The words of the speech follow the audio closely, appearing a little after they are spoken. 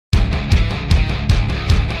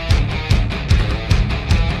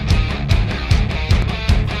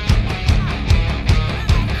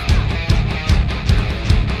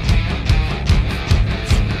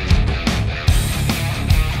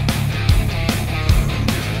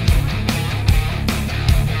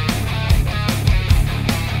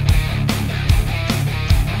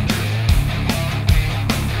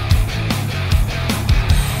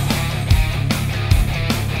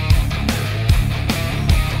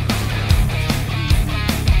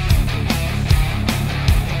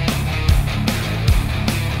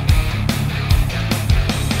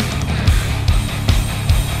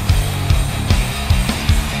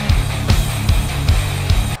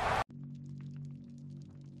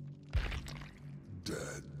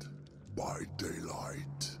Dead by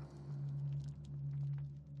Daylight.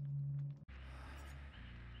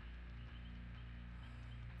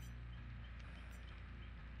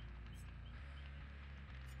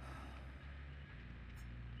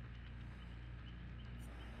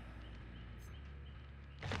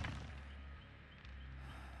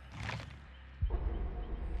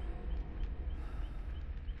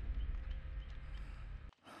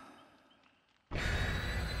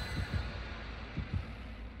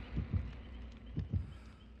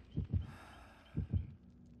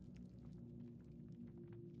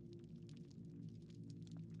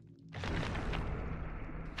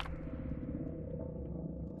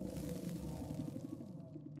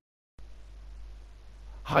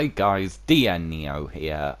 Hi guys, DN Neo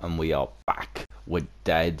here, and we are back with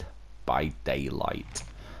Dead by Daylight.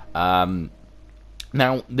 Now,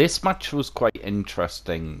 this match was quite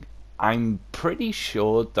interesting. I'm pretty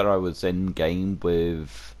sure that I was in-game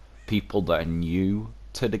with people that are new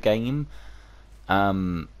to the game,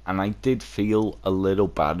 and I did feel a little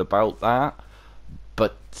bad about that,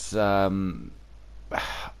 but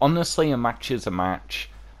honestly, a match is a match.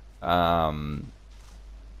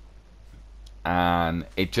 And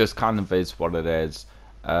it just kind of is what it is.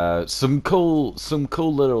 Some cool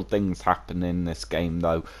little things happen in this game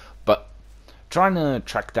though, but trying to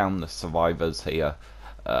track down the survivors here,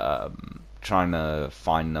 trying to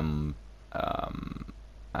find them,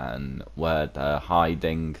 and where they're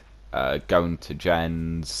hiding, going to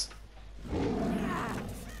Jen's.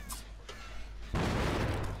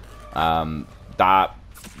 Yeah,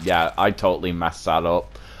 I totally messed that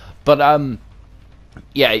up, but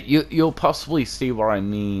yeah, you'll possibly see what I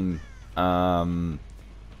mean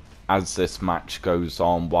as this match goes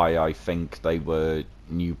on, why I think they were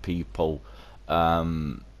new people.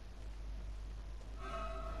 But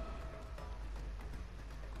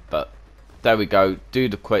there we go, do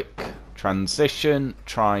the quick transition,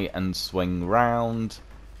 try and swing round,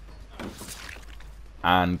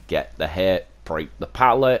 and get the hit, break the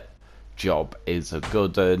pallet. Job is a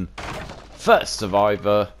good one. First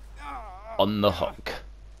survivor on the hook.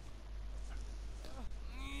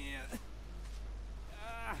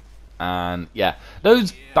 And yeah,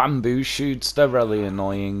 those bamboo shoots, they're really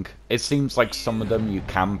annoying. It seems like some of them you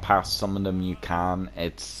can pass, some of them you can.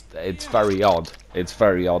 It's very odd. It's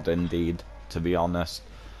very odd indeed, to be honest.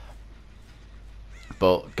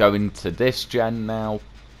 But going to this gen now,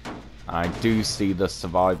 I do see the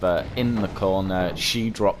survivor in the corner. She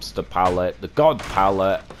drops the pallet, the god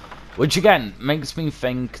pallet, which again makes me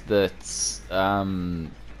think that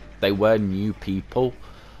they were new people.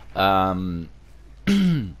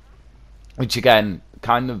 Which again,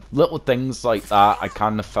 kind of little things like that I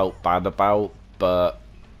kind of felt bad about, but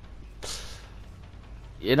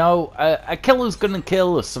you know, a killer's gonna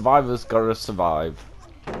kill, a survivor's gotta survive.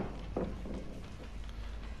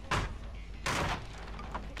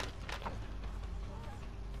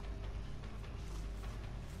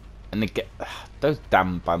 And they get those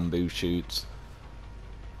damn bamboo shoots.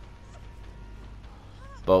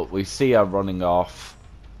 But we see her running off.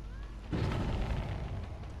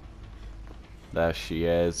 There she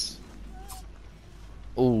is.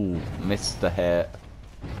 Ooh, missed the hit.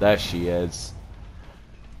 There she is.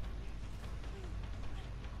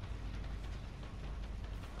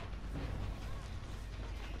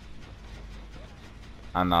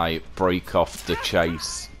 And I break off the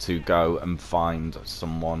chase to go and find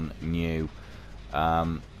someone new.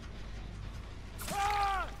 And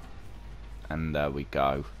there we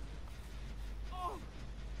go.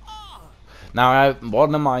 Now,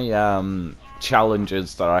 one of my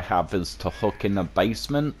challenges that I have is to hook in a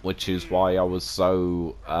basement, which is why I was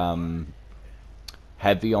so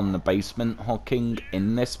heavy on the basement hooking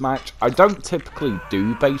in this match. I don't typically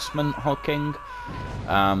do basement hooking,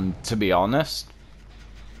 to be honest.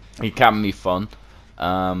 It can be fun,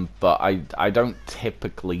 but I don't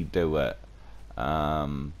typically do it.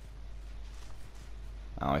 Now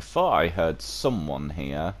I thought I heard someone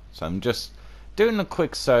here, so I'm just doing a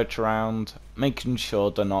quick search around, making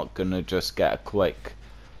sure they're not gonna just get a quick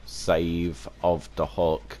save of the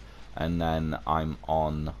hook, and then I'm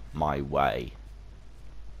on my way.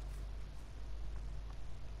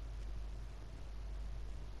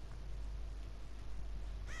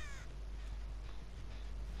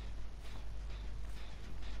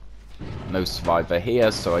 No survivor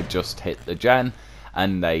here, so I just hit the gen,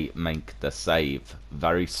 and they make the save.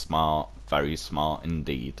 Very smart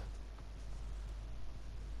indeed.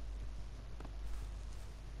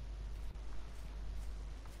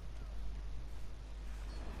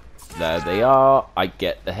 There they are, I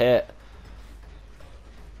get the hit.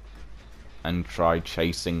 and try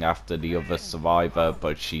chasing after the other survivor,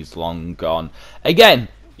 but she's long gone. Again,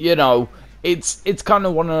 you know, it's kind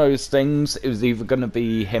of one of those things. It was either going to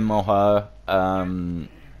be him or her, and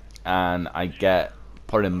I get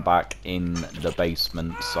put him back in the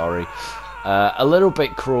basement. Sorry, a little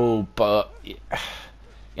bit cruel, but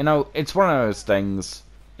you know, it's one of those things.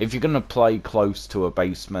 If you're going to play close to a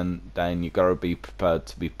basement, then you got to be prepared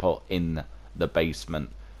to be put in the basement.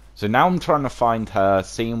 So now I'm trying to find her,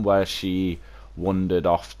 seeing where she wandered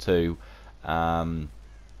off to,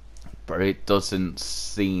 but it doesn't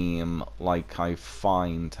seem like I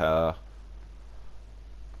find her.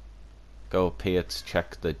 Go up here to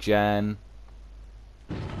check the gen.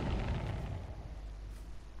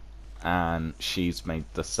 And she's made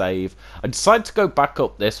the save. I decided to go back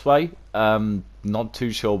up this way. Not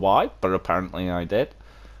too sure why, but apparently I did.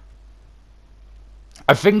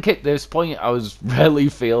 I think at this point I was really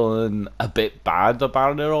feeling a bit bad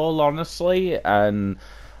about it all, honestly, and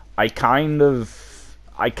I kind of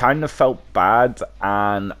felt bad,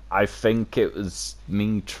 and I think it was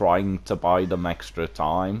me trying to buy them extra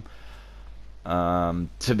time,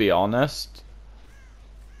 to be honest.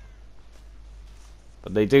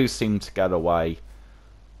 But they do seem to get away.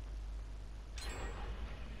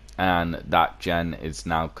 And that gen is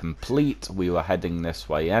now complete. We were heading this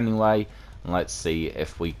way anyway. Let's see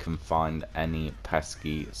if we can find any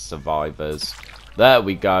pesky survivors. There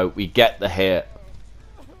we go. We get the hit.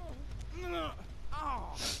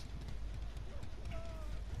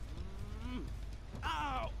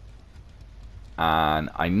 And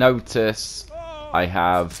I notice I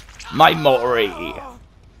have my Mori.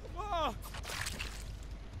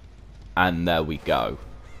 And there we go.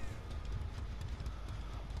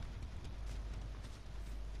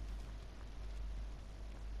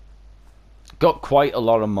 Got quite a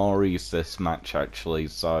lot of Moris this match, actually,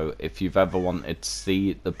 so if you've ever wanted to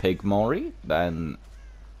see the pig Mori, then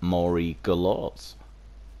Mori galores.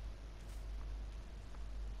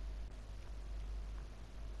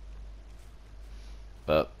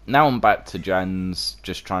 But now I'm back to gens,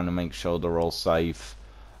 just trying to make sure they're all safe.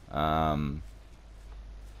 Although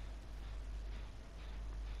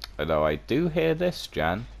I do hear this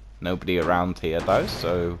gen. Nobody around here though,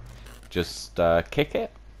 so just kick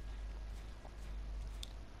it.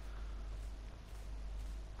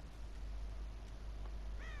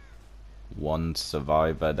 One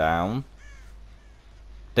survivor down.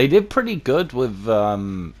 They did pretty good with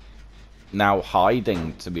now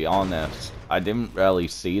hiding, to be honest. I didn't really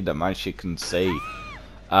see them, as you can see.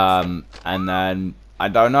 And then, I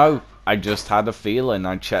don't know, I just had a feeling.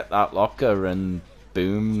 I checked that locker and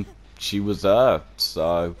boom, she was there.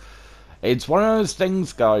 So, it's one of those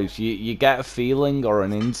things, guys. You get a feeling or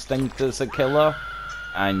an instinct as a killer,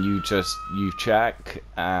 and you check,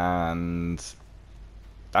 and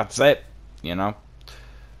that's it. You know,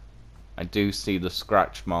 I do see the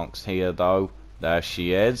scratch marks here, though. There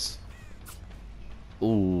she is.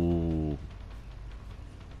 Ooh.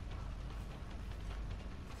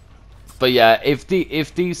 But yeah, if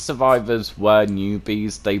these survivors were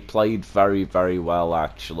newbies, they played very, very well,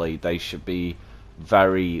 actually. They should be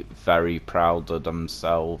very, very proud of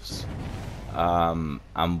themselves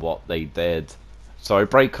and what they did. So I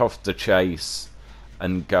break off the chase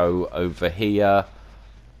and go over here.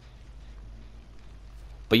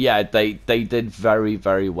 But yeah, they did very,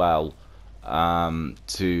 very well to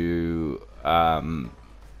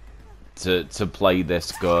play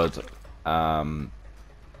this good.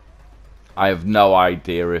 I have no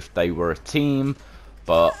idea if they were a team,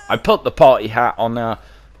 but I put the party hat on her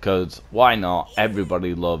because why not?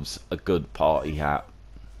 Everybody loves a good party hat.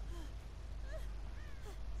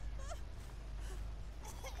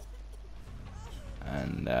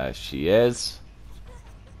 And there she is.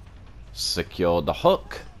 Secure the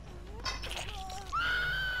hook.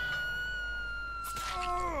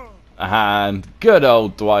 And good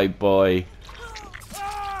old Dwight boy.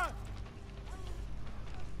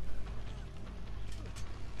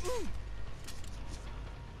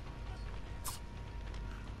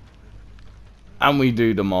 And we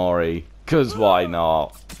do the Mori, 'cause why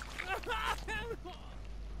not?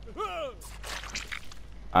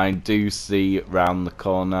 I do see round the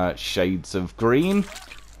corner shades of green.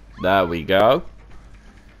 There we go.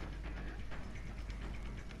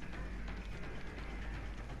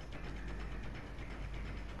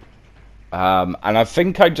 And I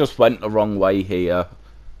think I just went the wrong way here.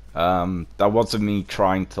 That wasn't me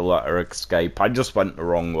trying to let her escape. I just went the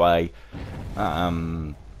wrong way.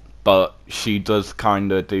 But she does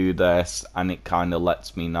kind of do this, and it kind of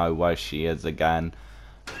lets me know where she is again.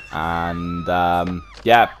 And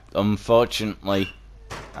yeah, unfortunately,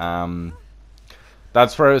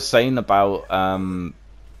 that's what I was saying about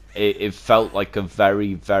it felt like a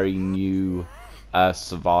very, very new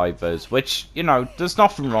Survivors, which, you know, there's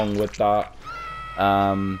nothing wrong with that.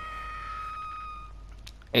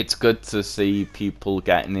 It's good to see people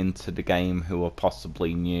getting into the game who are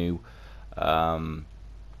possibly new. Now,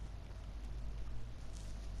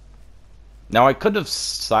 I could have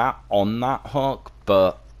sat on that hook,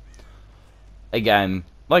 but again,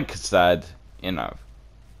 like I said, you know,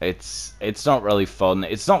 it's not really fun.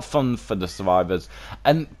 It's not fun for the survivors,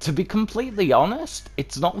 and to be completely honest,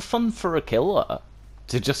 it's not fun for a killer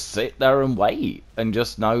to just sit there and wait and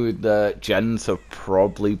just know that gens are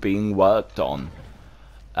probably being worked on.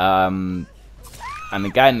 And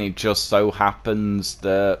again, it just so happens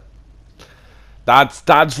that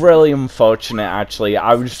that's really unfortunate. Actually,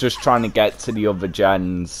 I was just trying to get to the other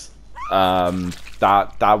gens.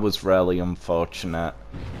 That was really unfortunate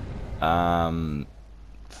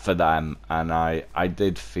for them, and I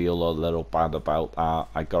did feel a little bad about that.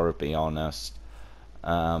 I gotta be honest.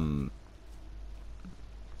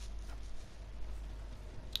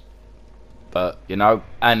 But, you know,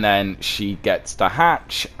 and then she gets the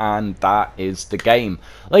hatch, and that is the game.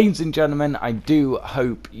 Ladies and gentlemen, I do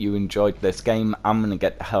hope you enjoyed this game. I'm going to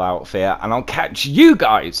get the hell out of here, and I'll catch you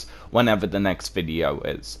guys whenever the next video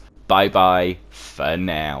is. Bye-bye for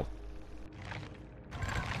now.